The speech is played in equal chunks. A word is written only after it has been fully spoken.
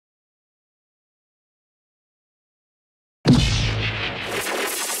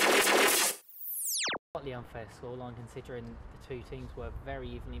slightly unfair scoreline considering the two teams were very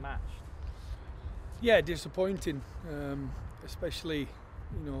evenly matched. Yeah, disappointing, especially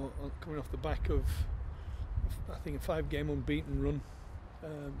coming off the back of I think a 5-game unbeaten run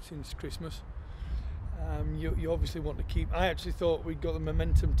since Christmas. You obviously want to keep. I actually thought we'd got the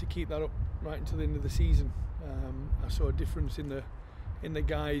momentum to keep that up right until the end of the season. I saw a difference in the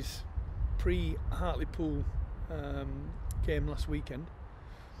guys pre-Hartlepool game last weekend.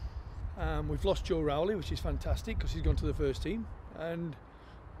 We've lost Joe Rowley, which is fantastic because he's gone to the first team, and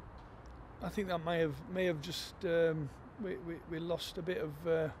I think that may have just we lost a bit of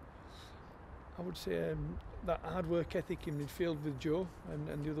I would say that hard work ethic in midfield with Joe,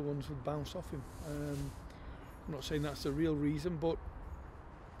 and the other ones would bounce off him. I'm not saying that's the real reason, but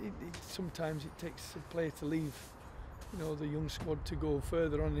sometimes it takes a player to leave the young squad to go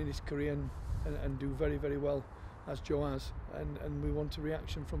further on in his career and do very, very well as Joe has, and we want a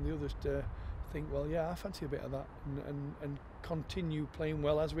reaction from the others to think, well, yeah, I fancy a bit of that, and continue playing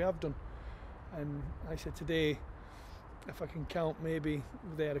well as we have done. And I said today, if I can count, maybe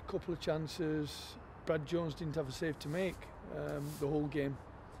they had a couple of chances. Brad Jones didn't have a save to make the whole game.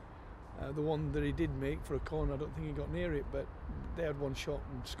 The one that he did make for a corner, I don't think he got near it, but they had one shot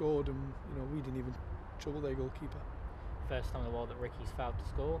and scored, and we didn't even trouble their goalkeeper. First time in a while that Ricky's failed to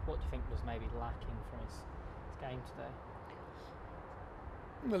score. What do you think was maybe lacking from his game today?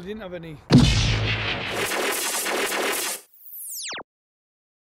 Well, he didn't have any